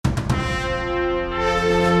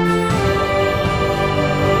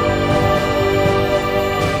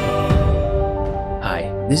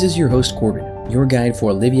This is your host Corbin, your guide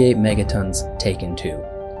for Olivier Megaton's Taken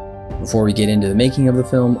 2. Before we get into the making of the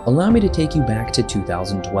film, allow me to take you back to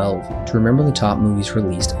 2012 to remember the top movies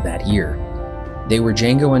released that year. They were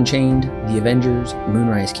Django Unchained, The Avengers,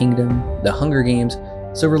 Moonrise Kingdom, The Hunger Games,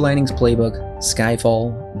 Silver Linings Playbook,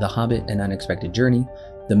 Skyfall, The Hobbit: An Unexpected Journey,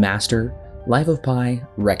 The Master, Life of Pi,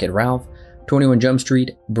 Wreck-It Ralph, 21 Jump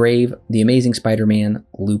Street, Brave, The Amazing Spider-Man,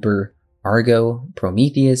 Looper, Argo,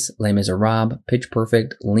 Prometheus, Les Miserables, Pitch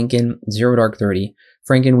Perfect, Lincoln, Zero Dark 30,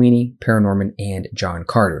 Frankenweenie, Paranorman, and John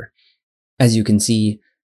Carter. As you can see,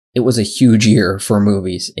 it was a huge year for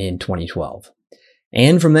movies in 2012.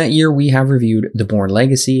 And from that year, we have reviewed The Bourne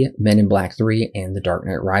Legacy, Men in Black 3, and The Dark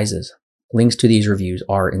Knight Rises. Links to these reviews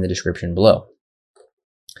are in the description below.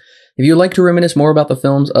 If you'd like to reminisce more about the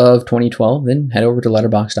films of 2012, then head over to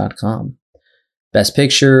Letterboxd.com. Best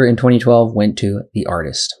Picture in 2012 went to The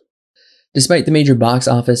Artist. Despite the major box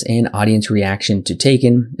office and audience reaction to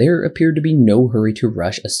Taken, there appeared to be no hurry to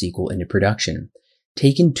rush a sequel into production.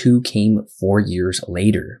 Taken 2 came 4 years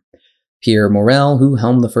later. Pierre Morel, who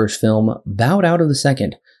helmed the first film, bowed out of the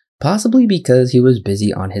second, possibly because he was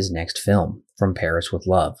busy on his next film, From Paris with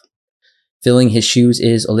Love. Filling his shoes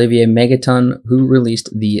is Olivier Megaton, who released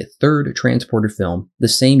the third Transporter film the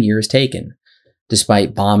same year as Taken.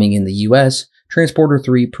 Despite bombing in the US, Transporter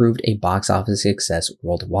 3 proved a box office success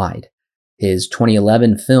worldwide. His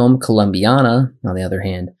 2011 film, Columbiana, on the other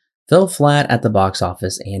hand, fell flat at the box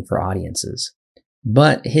office and for audiences.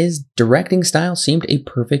 But his directing style seemed a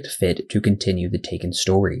perfect fit to continue the Taken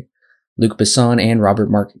story. Luc Besson and Robert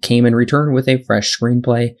Mark came in return with a fresh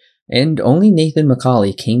screenplay, and only Nathan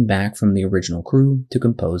McCauley came back from the original crew to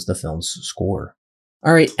compose the film's score.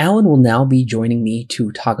 Alright, Alan will now be joining me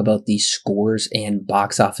to talk about the scores and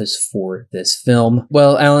box office for this film.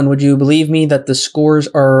 Well, Alan, would you believe me that the scores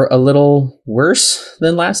are a little worse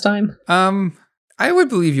than last time? I would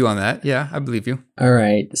believe you on that. Yeah, I believe you.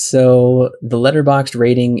 Alright, so the Letterboxd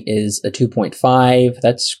rating is a 2.5.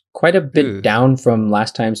 That's quite a bit down from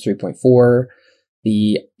last time's 3.4.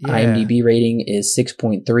 The IMDb rating is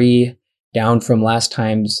 6.3, down from last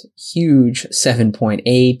time's huge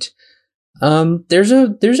 7.8. There's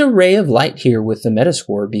a ray of light here with the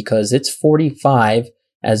Metascore because it's 45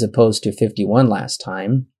 as opposed to 51 last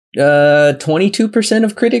time. 22%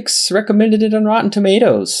 of critics recommended it on Rotten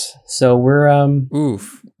Tomatoes. So we're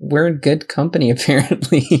in good company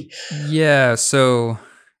apparently. Yeah, so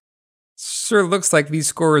sure looks like these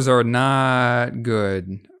scores are not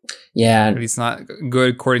good. Yeah. At least not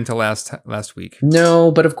good according to last week. No,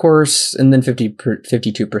 but of course, and then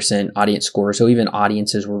 52% audience score. So even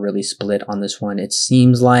audiences were really split on this one. It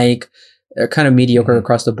seems like kind of mediocre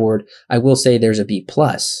across the board. I will say there's a B+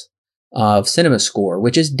 of cinema score,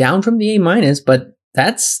 which is down from the A-, but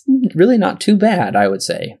that's really not too bad, I would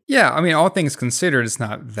say. Yeah, I mean, all things considered, it's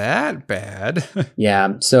not that bad.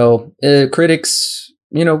 Yeah, so critics...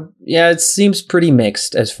 it seems pretty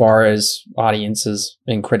mixed as far as audiences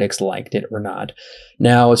and critics liked it or not.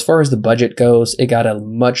 Now, as far as the budget goes, it got a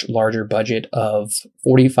much larger budget of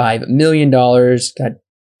 $45 million, got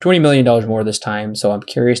 $20 million more this time. So I'm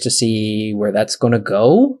curious to see where that's going to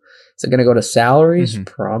go. Is it going to go to salaries?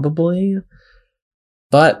 Probably.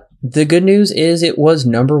 But the good news is it was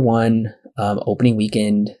number one opening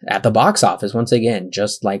weekend at the box office once again,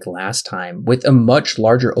 just like last time, with a much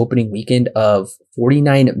larger opening weekend of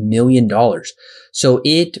 $49 million. So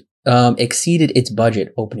it exceeded its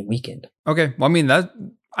budget opening weekend. Okay, well, I mean, that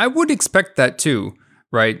I would expect that too,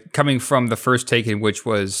 right? Coming from the first Taken, which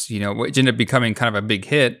was, which ended up becoming kind of a big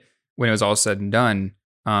hit when it was all said and done.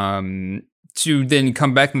 To then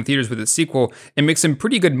come back in the theaters with its sequel and make some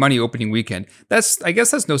pretty good money opening weekend. I guess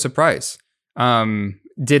that's no surprise.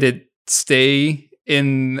 Did it stay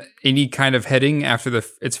in any kind of heading after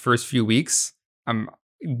its first few weeks?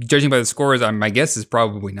 Judging by the scores, my guess is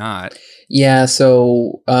probably not. Yeah,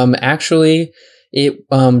 so actually it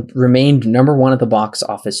remained number one at the box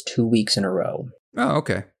office 2 weeks in a row. Oh,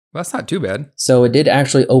 okay. Well, that's not too bad. So it did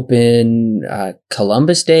actually open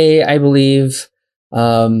Columbus Day, I believe.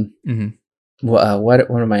 What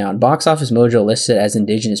am I on? Box Office Mojo listed as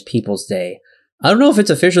Indigenous Peoples Day. I don't know if it's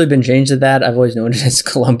officially been changed to that. I've always known it as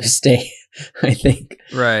Columbus Day, I think.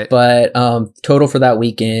 Right. But total for that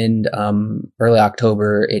weekend, early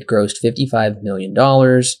October, it grossed $55 million.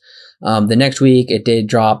 The next week, it did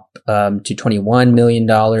drop to $21 million.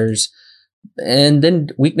 And then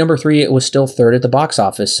week number 3, it was still third at the box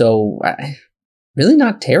office. So really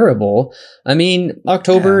not terrible. I mean,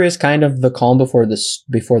 October is kind of the calm before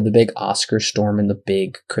the big Oscar storm and the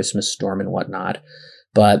big Christmas storm and whatnot.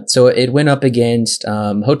 But so it went up against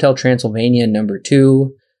Hotel Transylvania number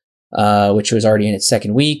 2, which was already in its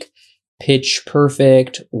second week. Pitch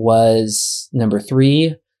Perfect was number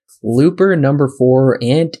 3, Looper number 4,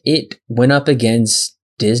 and it went up against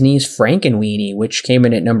Disney's Frankenweenie, which came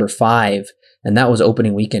in at number 5, and that was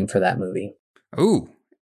opening weekend for that movie. Ooh,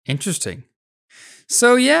 interesting.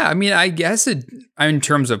 So yeah, I mean, I guess in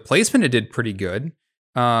terms of placement, it did pretty good.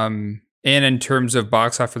 And in terms of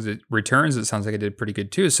box office returns, it sounds like it did pretty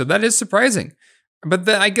good too. So that is surprising. But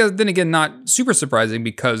then I guess then again, not super surprising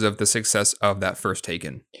because of the success of that first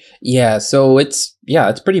Taken. Yeah, so it's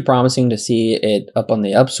pretty promising to see it up on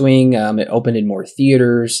the upswing. It opened in more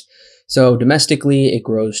theaters. So domestically, it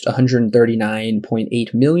grossed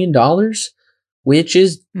 $139.8 million, which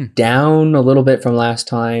is down a little bit from last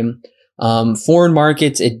time. Foreign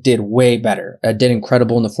markets, it did way better. It did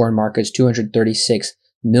incredible in the foreign markets, $236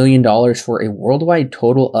 million for a worldwide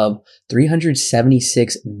total of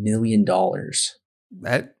 $376 million.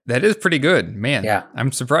 That is pretty good, man. Yeah,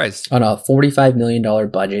 I'm surprised. On a $45 million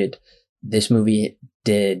budget, this movie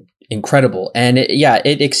did incredible. And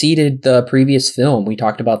it exceeded the previous film. We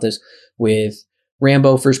talked about this with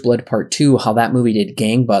Rambo First Blood Part 2, how that movie did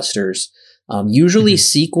gangbusters. Usually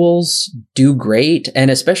sequels do great,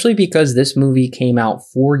 and especially because this movie came out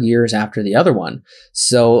 4 years after the other one.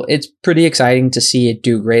 So it's pretty exciting to see it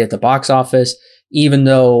do great at the box office, even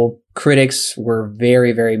though critics were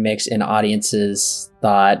very, very mixed and audiences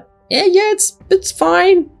thought, it's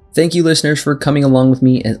fine. Thank you, listeners, for coming along with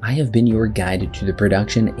me as I have been your guide to the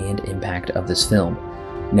production and impact of this film.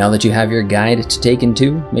 Now that you have your guide to Taken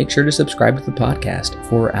 2, make sure to subscribe to the podcast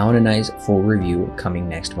for Alan and I's full review coming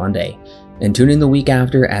next Monday. And tune in the week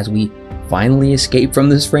after as we finally escape from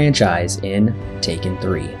this franchise in Taken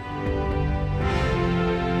 3.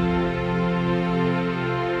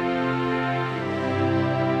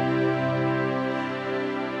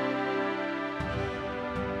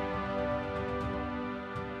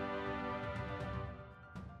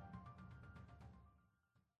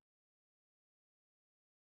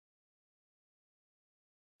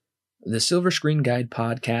 The Silver Screen Guide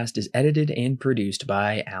podcast is edited and produced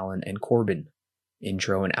by Alan and Corbin.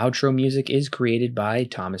 Intro and outro music is created by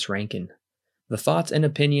Thomas Rankin. The thoughts and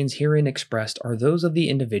opinions herein expressed are those of the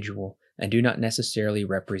individual and do not necessarily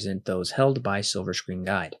represent those held by Silver Screen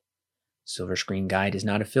Guide. Silver Screen Guide is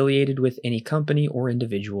not affiliated with any company or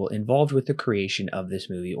individual involved with the creation of this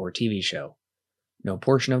movie or TV show. No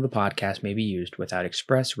portion of the podcast may be used without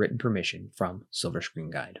express written permission from Silver Screen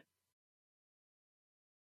Guide.